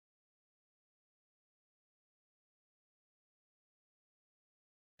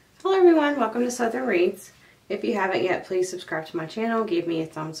Hello everyone, welcome to Southern Wreaths. If you haven't yet, please subscribe to my channel, give me a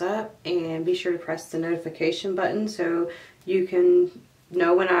thumbs up, and be sure to press the notification button so you can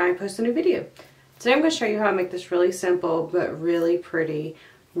know when I post a new video. Today I'm going to show you how I make this really simple but really pretty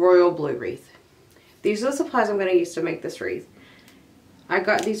royal blue wreath. These are the supplies I'm going to use to make this wreath. I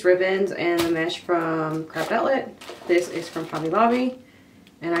got these ribbons and the mesh from Craft Outlet. This is from Hobby Lobby.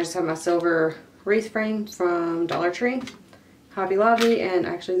 And I just have my silver wreath frame from Dollar Tree, Hobby Lobby, and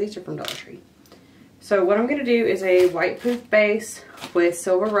actually these are from Dollar Tree. So what I'm going to do is a white poof base with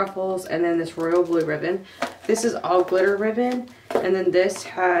silver ruffles and then this royal blue ribbon. This is all glitter ribbon, and then this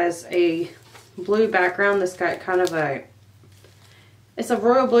has a blue background. This got kind of a, it's a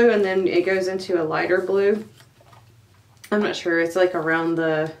royal blue and then it goes into a lighter blue. I'm not sure, it's like around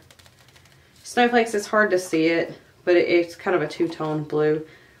the snowflakes. It's hard to see it, but it's kind of a two-tone blue.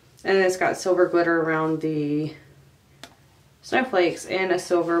 And then it's got silver glitter around the snowflakes and a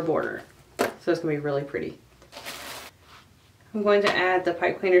silver border. So it's going to be really pretty. I'm going to add the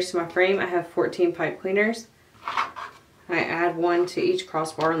pipe cleaners to my frame. I have 14 pipe cleaners. I add one to each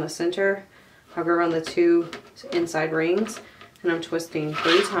crossbar in the center. I'll go around the two inside rings and I'm twisting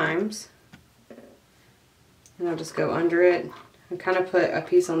 3 times. And I'll just go under it and kind of put a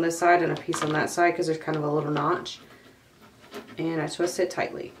piece on this side and a piece on that side because there's kind of a little notch. And I twist it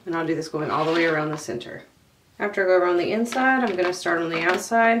tightly. And I'll do this going all the way around the center. After I go around the inside, I'm going to start on the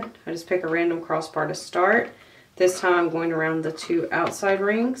outside. I just pick a random crossbar to start. This time I'm going around the 2 outside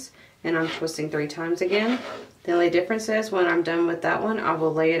rings and I'm twisting 3 times again. The only difference is when I'm done with that one, I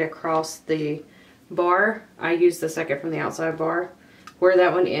will lay it across the bar. I use the second from the outside bar. Where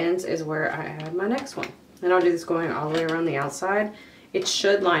that one ends is where I add my next one. And I'll do this going all the way around the outside. It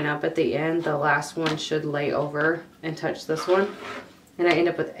should line up at the end. The last one should lay over and touch this one. And I end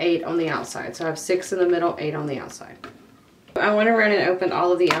up with 8 on the outside. So I have 6 in the middle, 8 on the outside. I went around and opened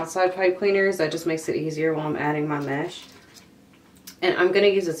all of the outside pipe cleaners. That just makes it easier while I'm adding my mesh. And I'm going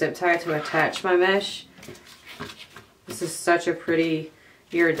to use a zip tie to attach my mesh. This is such a pretty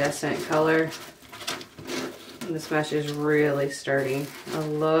iridescent color. And this mesh is really sturdy. I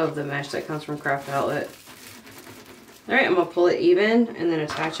love the mesh that comes from Craft Outlet. Alright, I'm going to pull it even and then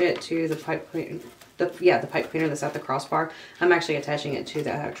attach it to the pipe cleaner. The pipe cleaner that's at the crossbar. I'm actually attaching it to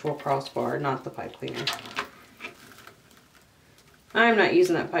the actual crossbar, not the pipe cleaner. I'm not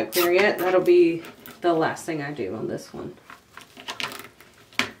using that pipe cleaner yet. That'll be the last thing I do on this one.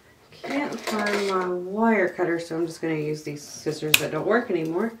 Can't find my wire cutter, so I'm just going to use these scissors that don't work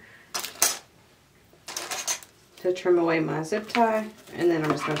anymore to trim away my zip tie, and then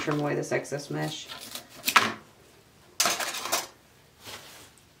I'm just going to trim away this excess mesh.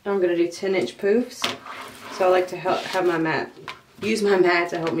 I'm going to do 10-inch poofs. So I like to have my mat, use my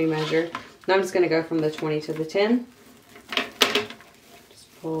mat to help me measure. Now I'm just going to go from the 20 to the 10.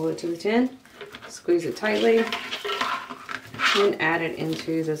 Just pull it to the 10, squeeze it tightly, and add it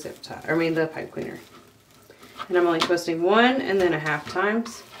into the zip tie, the pipe cleaner. And I'm only twisting 1 and then a half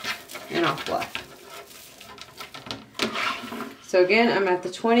times, and I'll fluff. So again, I'm at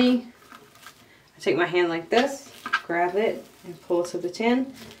the 20. I take my hand like this, grab it, and pull to the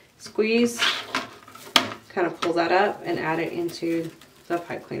 10, squeeze, kind of pull that up and add it into the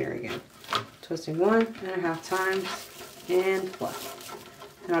pipe cleaner again. Twisting 1 and a half times and fluff.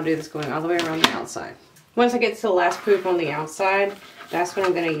 And I'll do this going all the way around the outside. Once I get to the last poof on the outside, that's when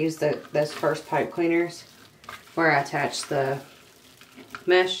I'm going to use those first pipe cleaners where I attach the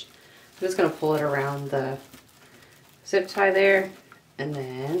mesh. I'm just going to pull it around the zip tie there and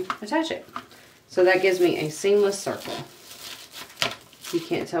then attach it. So that gives me a seamless circle. You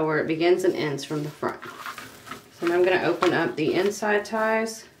can't tell where it begins and ends from the front. So now I'm going to open up the inside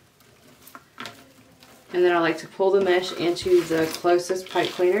ties. And then I like to pull the mesh into the closest pipe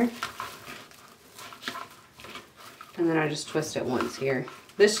cleaner. And then I just twist it once here.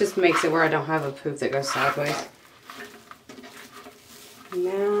 This just makes it where I don't have a poof that goes sideways.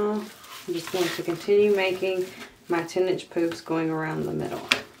 Now I'm just going to continue making my 10-inch poofs going around the middle.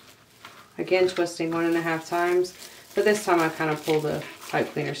 Again, twisting 1 and a half times. But this time I kind of pull the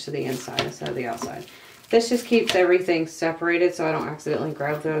pipe cleaners to the inside instead of the outside. This just keeps everything separated so I don't accidentally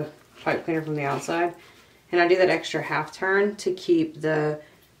grab the pipe cleaner from the outside. And I do that extra half turn to keep the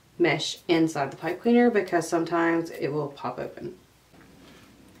mesh inside the pipe cleaner because sometimes it will pop open.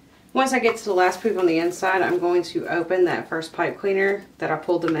 Once I get to the last poof on the inside, I'm going to open that first pipe cleaner that I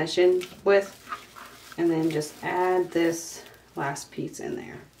pulled the mesh in with and then just add this last piece in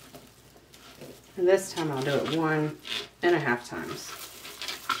there. And this time I'll do it 1 and a half times.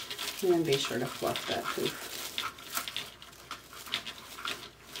 And then be sure to fluff that poof.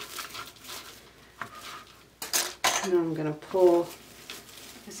 And I'm going to pull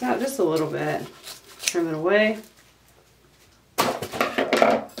this out just a little bit. Trim it away.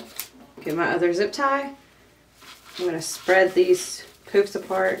 Get my other zip tie. I'm going to spread these poops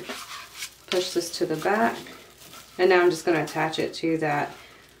apart, push this to the back, and now I'm just going to attach it to that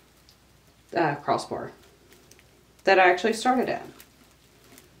crossbar that I actually started at.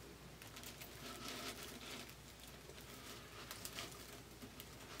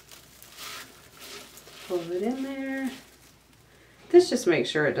 Pull it in there. This just makes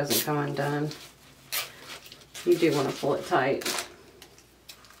sure it doesn't come undone. You do want to pull it tight.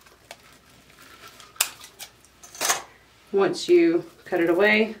 Once you cut it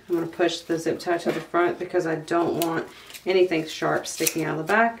away, I'm going to push the zip tie to the front because I don't want anything sharp sticking out of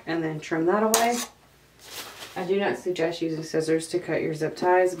the back, and then trim that away. I do not suggest using scissors to cut your zip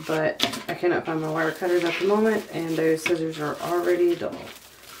ties, but I cannot find my wire cutters at the moment, and those scissors are already dull.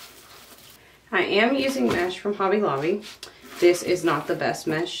 I am using mesh from Hobby Lobby. This is not the best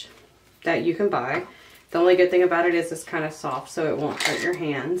mesh that you can buy. The only good thing about it is it's kind of soft, so it won't hurt your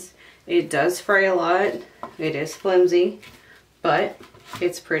hands. It does fray a lot. It is flimsy, but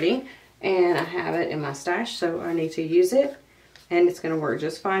it's pretty, and I have it in my stash, so I need to use it, and it's going to work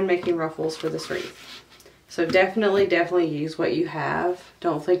just fine making ruffles for this wreath. So definitely use what you have.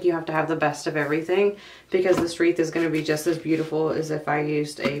 Don't think you have to have the best of everything, because this wreath is going to be just as beautiful as if I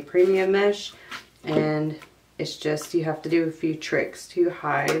used a premium mesh, and it's just you have to do a few tricks to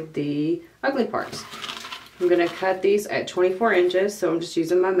hide the ugly parts. I'm going to cut these at 24 inches, so I'm just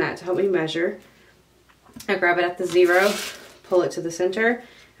using my mat to help me measure. I grab it at the 0, pull it to the center, and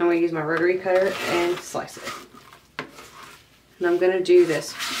I'm going to use my rotary cutter and slice it. And I'm going to do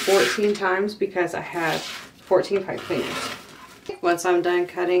this 14 times because I have 14 pipe cleaners. Once I'm done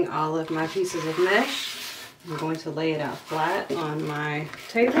cutting all of my pieces of mesh, I'm going to lay it out flat on my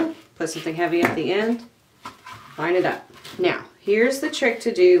table, put something heavy at the end, line it up. Now, here's the trick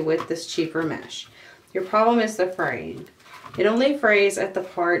to do with this cheaper mesh. Your problem is the fraying. It only frays at the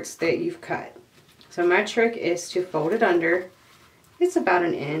parts that you've cut. So my trick is to fold it under. It's about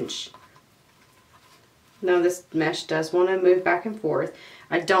 1 inch. Now this mesh does want to move back and forth.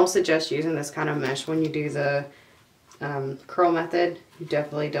 I don't suggest using this kind of mesh when you do the curl method. You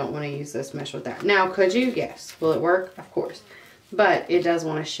definitely don't want to use this mesh with that. Now, could you? Yes. Will it work? Of course. But it does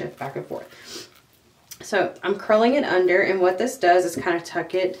want to shift back and forth. So I'm curling it under, and what this does is kind of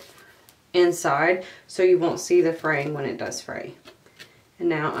tuck it inside so you won't see the fraying when it does fray. And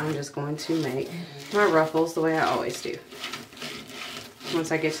now I'm just going to make my ruffles the way I always do.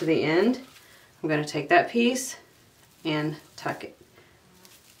 Once I get to the end, I'm going to take that piece and tuck it.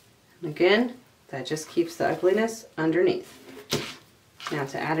 And again, that just keeps the ugliness underneath. Now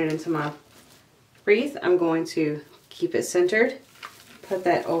to add it into my wreath, I'm going to keep it centered, put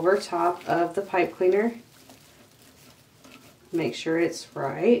that over top of the pipe cleaner, make sure it's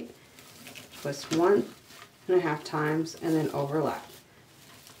right, twist 1.5 times, and then overlap.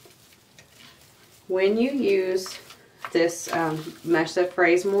 When you use this mesh that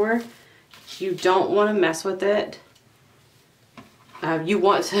frays more, you don't want to mess with it. You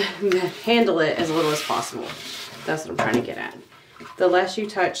want to handle it as little as possible. That's what I'm trying to get at. The less you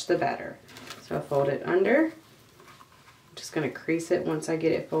touch, the better. So I fold it under. I'm just going to crease it once I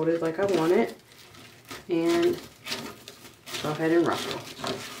get it folded like I want it. And go ahead and ruffle.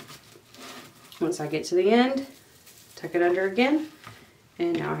 Once I get to the end, tuck it under again.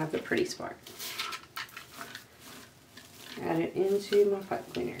 And now I have the pretty spot. Add it into my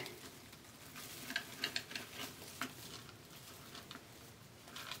pipe cleaner.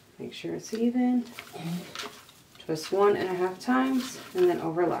 Make sure it's even. Twist 1.5 times and then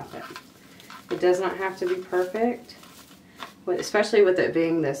overlap it. It does not have to be perfect, but especially with it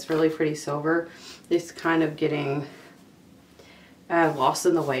being this really pretty silver, it's kind of getting lost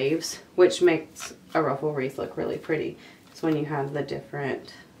in the waves, which makes a ruffle wreath look really pretty. It's when you have the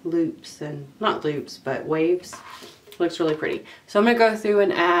different loops, and not loops, but waves. It looks really pretty. So I'm going to go through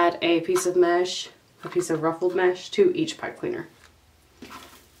and add a piece of mesh, a piece of ruffled mesh to each pipe cleaner.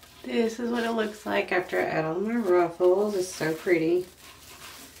 This is what it looks like after I add all my ruffles. It's so pretty.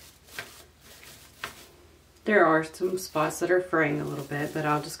 There are some spots that are fraying a little bit, but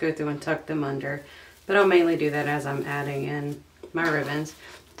I'll just go through and tuck them under. But I'll mainly do that as I'm adding in my ribbons.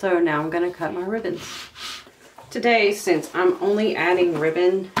 So now I'm going to cut my ribbons. Today, since I'm only adding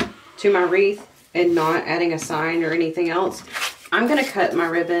ribbon to my wreath and not adding a sign or anything else, I'm going to cut my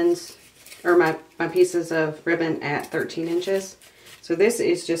ribbons, or my pieces of ribbon at 13 inches. So this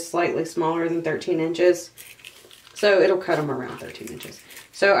is just slightly smaller than 13 inches. So it'll cut them around 13 inches.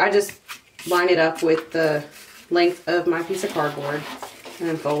 So I just line it up with the length of my piece of cardboard and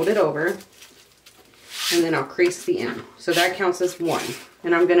then fold it over. and then I'll crease the end. So that counts as 1.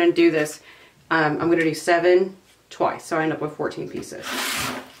 And I'm going to do this, I'm going to do 7 twice, so I end up with 14 pieces.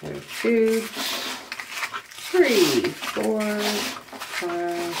 So 2, 3, 4,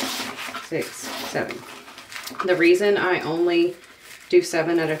 5, 6, 7. The reason I only do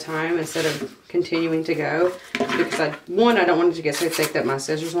 7 at a time instead of continuing to go is because one, I don't want it to get so thick that my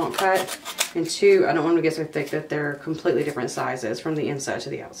scissors won't cut, and 2, I don't want them to get so thick that they're completely different sizes from the inside to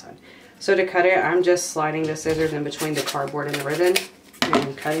the outside. So to cut it, I'm just sliding the scissors in between the cardboard and the ribbon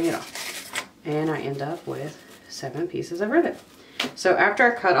and cutting it off. And I end up with 7 pieces of ribbon. So after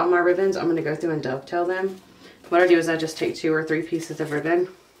I cut all my ribbons, I'm going to go through and dovetail them. What I do is I just take 2 or 3 pieces of ribbon,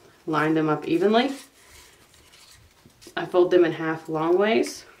 line them up evenly. I fold them in half long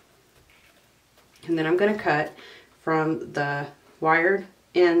ways, and then I'm going to cut from the wired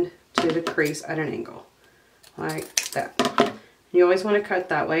end to the crease at an angle, like that. You always want to cut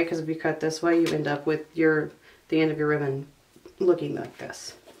that way, because if you cut this way, you end up with the end of your ribbon looking like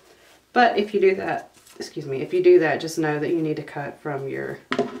this. But if you do that, excuse me, if you do that, just know that you need to cut from your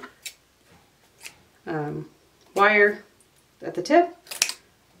wire at the tip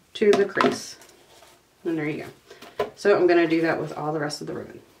to the crease. And there you go. So I'm going to do that with all the rest of the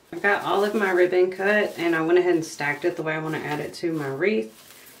ribbon. I've got all of my ribbon cut, and I went ahead and stacked it the way I want to add it to my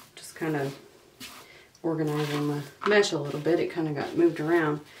wreath. Just kind of organizing my mesh a little bit. It kind of got moved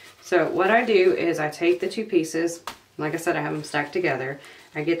around. So what I do is I take the 2 pieces, like I said, I have them stacked together.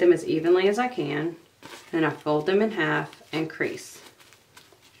 I get them as evenly as I can, and I fold them in half and crease.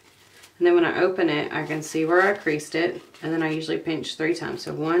 And then when I open it, I can see where I creased it, and then I usually pinch 3 times.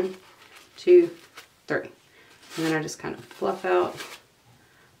 So 1, 2, 3. And then I just kind of fluff out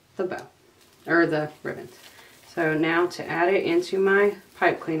the bow, or the ribbons. So now to add it into my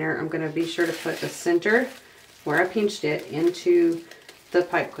pipe cleaner, I'm going to be sure to put the center where I pinched it into the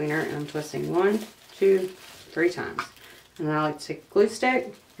pipe cleaner, and I'm twisting 1, 2, 3 times. And then I like to take a glue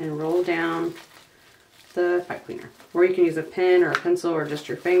stick and roll down the pipe cleaner. Or you can use a pen or a pencil or just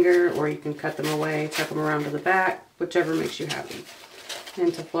your finger, or you can cut them away, tuck them around to the back, whichever makes you happy.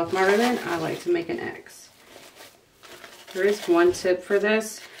 And to fluff my ribbon, I like to make an X. There is one tip for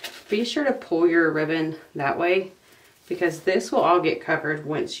this. Be sure to pull your ribbon that way, because this will all get covered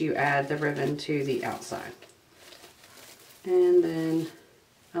once you add the ribbon to the outside. And then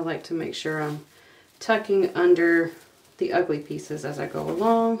I like to make sure I'm tucking under the ugly pieces as I go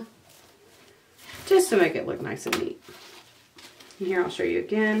along, just to make it look nice and neat. And here I'll show you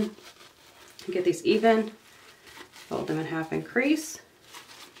again. Get these even, fold them in half and crease.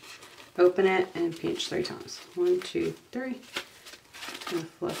 Open it and pinch 3 times. 1, 2, 3. I'm going to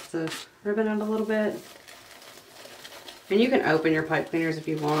fluff the ribbon out a little bit. And you can open your pipe cleaners if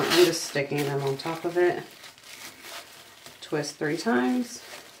you want. I'm just sticking them on top of it. Twist 3 times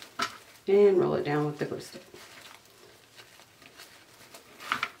and roll it down with the glue stick.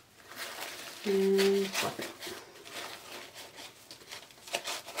 And fluff it.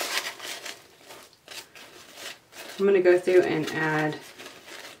 I'm going to go through and add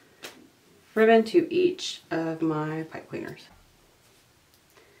ribbon to each of my pipe cleaners.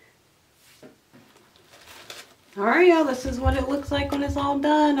 Alright y'all, this is what it looks like when it's all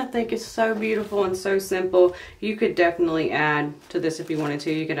done. I think it's so beautiful and so simple. You could definitely add to this if you wanted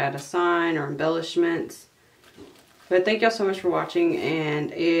to. You could add a sign or embellishments. But thank y'all so much for watching,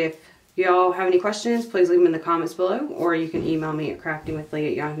 and if y'all have any questions, please leave them in the comments below, or you can email me at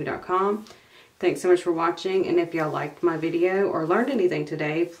craftingwithlee@yahoo.com. Thanks so much for watching, and if y'all liked my video or learned anything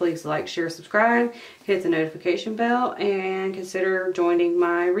today, please like, share, subscribe, hit the notification bell, and consider joining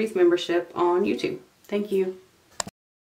my wreath membership on YouTube. Thank you.